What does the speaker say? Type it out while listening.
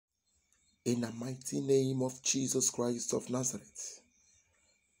In the mighty name of Jesus Christ of Nazareth,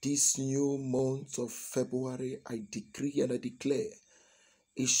 this new month of February, I decree and I declare,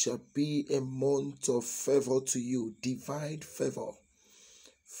 it shall be a month of favor to you, divine favor.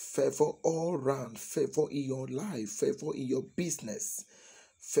 Favor all round, favor in your life, favor in your business,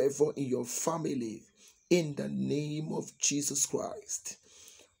 favor in your family, in the name of Jesus Christ.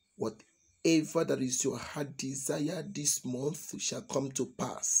 Whatever that is your heart desire this month shall come to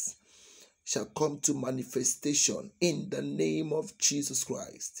pass, shall come to manifestation in the name of Jesus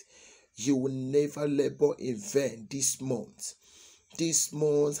Christ. You will never labor in vain this month. This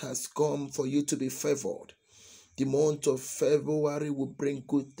month has come for you to be favored. The month of February will bring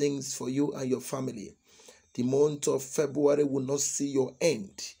good things for you and your family. The month of February will not see your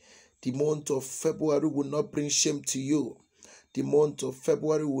end. The month of February will not bring shame to you. The month of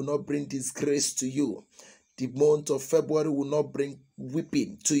February will not bring disgrace to you. The month of February will not bring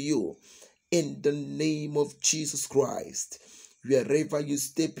weeping to you. In the name of Jesus Christ, wherever you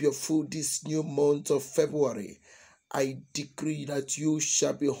step your foot this new month of February, I decree that you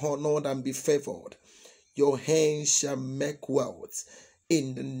shall be honored and be favored. Your hands shall make wealth.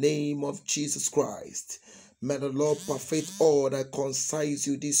 In the name of Jesus Christ, may the Lord perfect all that concerns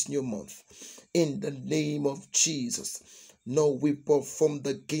you this new month. In the name of Jesus, no weapon formed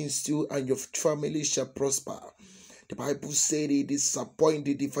against you and your family shall prosper. The Bible said he disappointed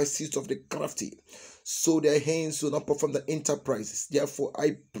the devices of the crafty, so their hands will not perform the enterprises. Therefore,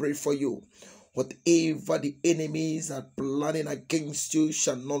 I pray for you. Whatever the enemies are planning against you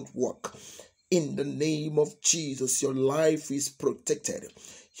shall not work. In the name of Jesus, your life is protected.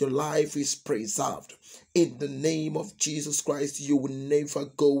 Your life is preserved. In the name of Jesus Christ, you will never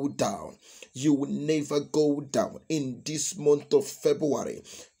go down. You will never go down. In this month of February,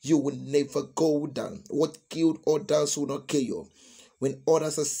 you will never go down. What killed others will not kill you. When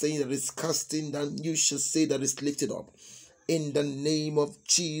others are saying that it's casting down, you shall say that it's lifted up. In the name of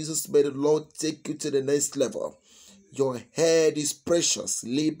Jesus, may the Lord take you to the next level. Your head is precious.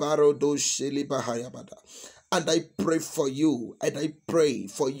 And I pray for you, and I pray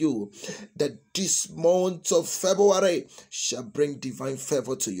for you that this month of February shall bring divine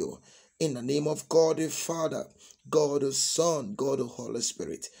favor to you. In the name of God the Father, God the Son, God the Holy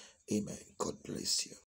Spirit. Amen. God bless you.